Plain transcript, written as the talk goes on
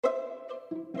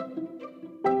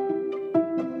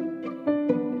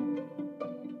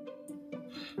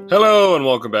Hello and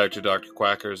welcome back to Dr.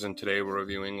 Quackers, and today we're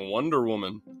reviewing Wonder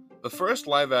Woman, the first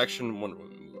live-action Wonder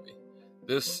Woman movie.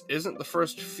 This isn't the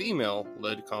first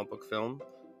female-led comic book film.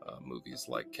 Movies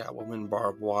like Catwoman,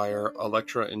 Barbed Wire,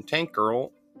 Elektra, and Tank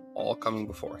Girl all coming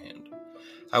beforehand.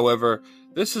 However,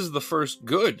 this is the first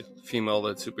good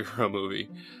female-led superhero movie.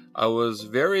 I was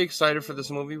very excited for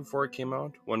this movie before it came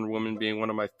out, Wonder Woman being one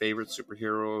of my favorite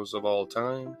superheroes of all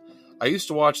time. I used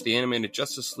to watch the animated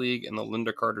Justice League and the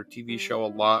Linda Carter TV show a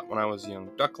lot when I was a young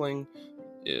duckling,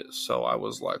 so I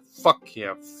was like, fuck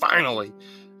yeah, finally!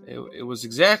 It was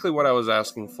exactly what I was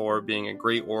asking for, being a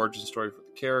great origin story for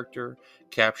the character,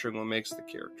 capturing what makes the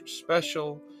character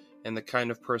special, and the kind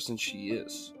of person she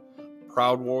is.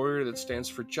 Proud warrior that stands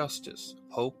for justice,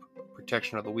 hope,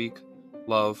 protection of the weak,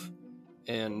 love,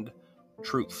 and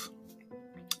truth.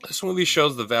 This movie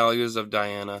shows the values of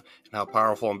Diana and how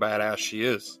powerful and badass she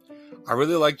is. I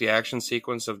really like the action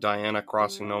sequence of Diana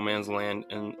crossing no man's land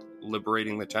and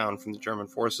liberating the town from the German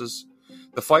forces.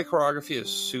 The fight choreography is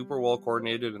super well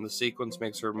coordinated, and the sequence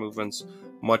makes her movements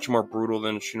much more brutal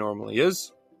than she normally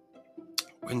is.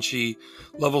 When she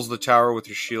levels the tower with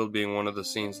her shield being one of the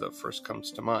scenes that first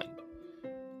comes to mind.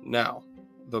 Now,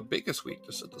 the biggest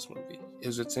weakness of this movie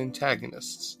is its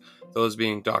antagonists, those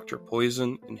being Dr.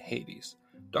 Poison and Hades.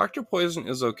 Dr. Poison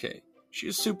is okay. She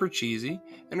is super cheesy,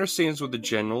 and her scenes with the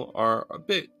General are a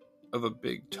bit of a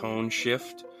big tone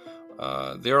shift.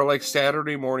 They are like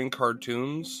Saturday morning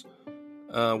cartoons,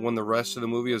 when the rest of the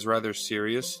movie is rather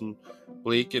serious and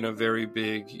bleak and a very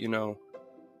big,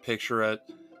 picture at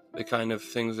the kind of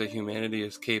things that humanity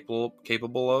is capable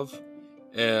of.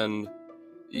 And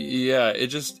yeah,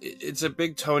 it's a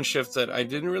big tone shift that I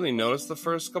didn't really notice the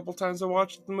first couple times I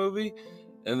watched the movie.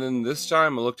 And then this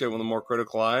time I looked at it with a more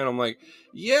critical eye, and I'm like,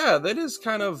 yeah, that is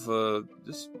kind of,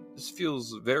 this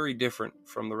feels very different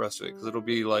from the rest of it, because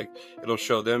it'll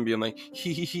show them being like,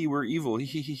 hee, we're evil,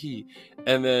 hee.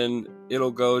 And then it'll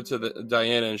go to the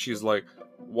Diana, and she's like,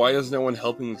 why is no one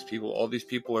helping these people? All these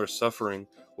people are suffering.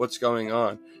 What's going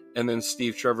on? And then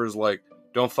Steve Trevor's like,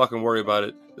 don't fucking worry about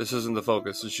it. This isn't the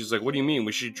focus. And she's like, what do you mean?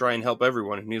 We should try and help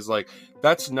everyone. And he's like,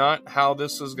 that's not how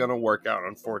this is going to work out,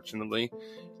 unfortunately.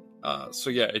 So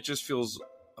yeah, it just feels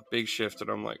a big shift, and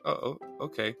I'm like, oh,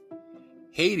 okay.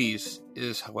 Hades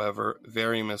is, however,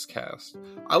 very miscast.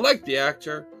 I like the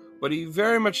actor, but he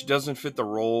very much doesn't fit the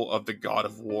role of the God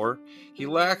of War. He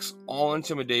lacks all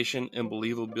intimidation and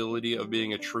believability of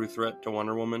being a true threat to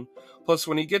Wonder Woman. Plus,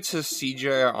 when he gets his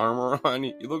CGI armor on,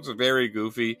 he looks very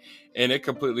goofy, and it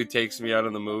completely takes me out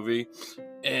of the movie.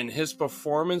 And his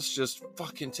performance just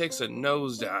fucking takes a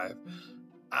nosedive.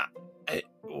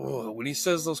 When he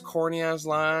says those corny ass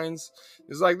lines,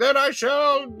 he's like, then I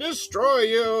shall destroy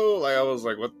you. Like, I was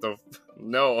like, what the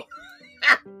no.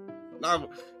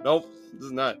 Nope, this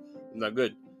is not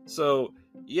good. So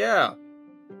yeah,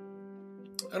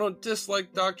 I don't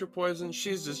dislike Dr. Poison,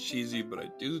 she's just cheesy, but I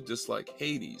do dislike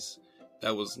Hades.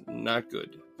 That was not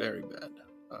good, very bad.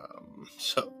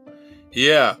 So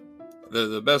yeah,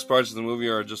 the best parts of the movie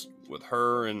are just with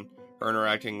her and her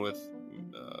interacting with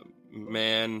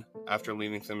Man after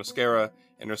leaving Themyscira,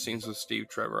 and her scenes with Steve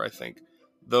Trevor. I think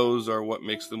those are what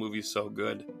makes the movie so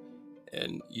good,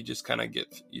 and you just kind of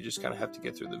have to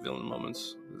get through the villain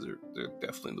moments. They're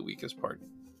definitely the weakest part.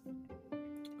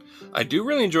 I do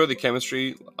really enjoy the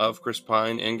chemistry of Chris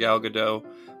Pine and Gal Gadot.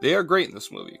 They are great in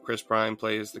this movie. Chris Pine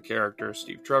plays the character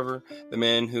Steve Trevor, the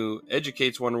man who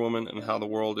educates Wonder Woman and how the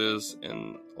world is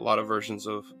in a lot of versions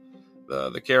of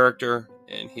the character,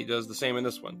 and he does the same in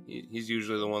this one. He's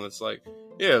usually the one that's like,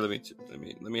 yeah, let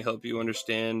me help you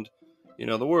understand,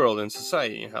 the world and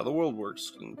society and how the world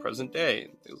works in the present day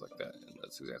and things like that. And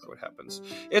that's exactly what happens.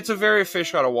 It's a very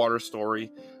fish out of water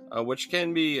story, which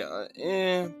can be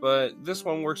but this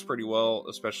one works pretty well,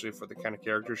 especially for the kind of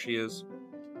character she is.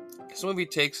 This movie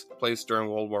takes place during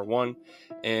World War I,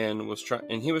 and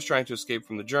he was trying to escape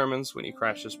from the Germans when he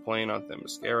crashed his plane on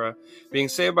Themyscira, being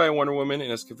saved by Wonder Woman,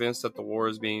 and is convinced that the war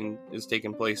is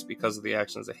taking place because of the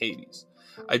actions of Hades.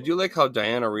 I do like how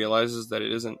Diana realizes that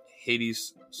it isn't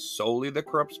Hades solely that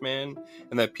corrupts man,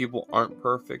 and that people aren't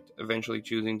perfect, eventually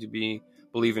choosing to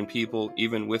believe in people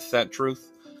even with that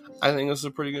truth. I think this is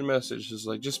a pretty good message. It's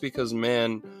like, just because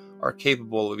man are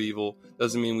capable of evil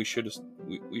doesn't mean we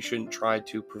shouldn't try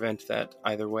to prevent that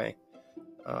either way.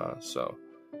 So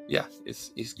yeah,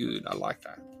 it's good. I like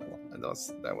that. I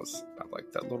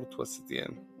like that little twist at the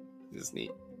end. It's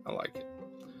neat. I like it.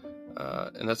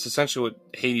 And that's essentially what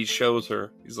Hades shows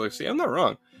her. He's like, see, I'm not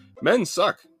wrong. Men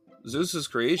suck. Zeus's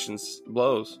creations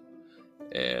blows.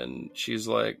 And she's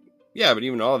like, yeah, but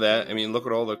even all that, I mean, look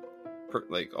at all the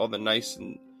like all the nice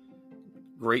and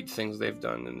great things they've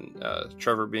done, and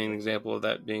Trevor being an example of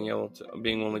that, being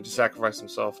willing to sacrifice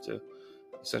himself to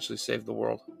essentially save the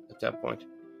world at that point.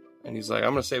 And he's like, I'm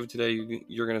gonna save it today,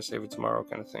 you're gonna save it tomorrow,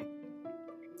 kind of thing.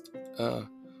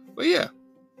 But yeah,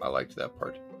 I liked that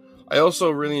part. I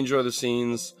also really enjoy the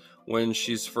scenes when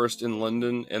she's first in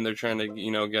London and they're trying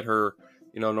to, get her,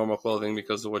 normal clothing,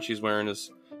 because of what she's wearing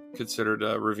is considered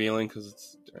revealing, because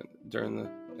it's during the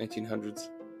 1900s,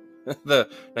 the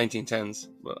 1910s.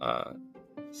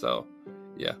 So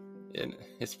yeah, and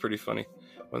it's pretty funny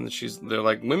when they're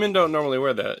like, women don't normally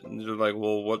wear that, and they're like,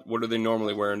 well, what do they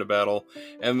normally wear into battle?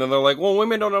 And then they're like, well,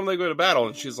 women don't normally go to battle,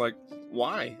 and she's like,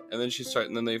 why? And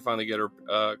then they finally get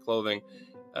her clothing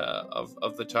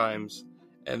of the times,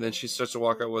 and then she starts to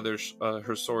walk out with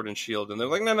her sword and shield, and they're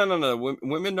like, no,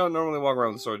 women don't normally walk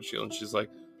around with a sword and shield, and she's like,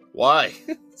 why?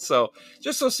 So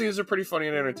just those scenes are pretty funny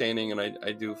and entertaining, and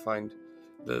I do find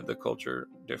the culture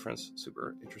difference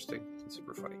super interesting and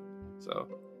super funny. So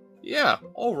yeah,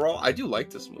 overall, I do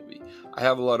like this movie. I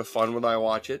have a lot of fun when I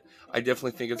watch it. I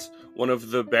definitely think it's one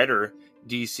of the better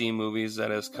DC movies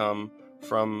that has come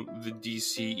from the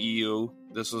DCEU.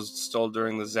 This was still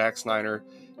during the Zack Snyder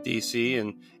DC,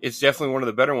 and it's definitely one of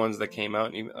the better ones that came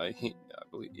out. And I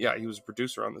believe, he was a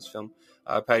producer on this film.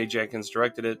 Patty Jenkins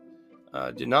directed it.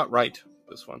 Did not write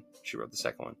this one. She wrote the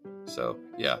second one. So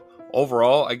yeah,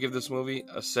 overall, I give this movie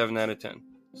a 7 out of 10.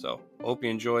 So hope you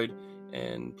enjoyed,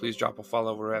 and please drop a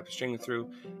follow over at Happy Stringing Through,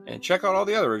 and check out all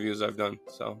the other reviews I've done.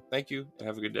 So thank you, and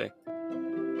have a good day.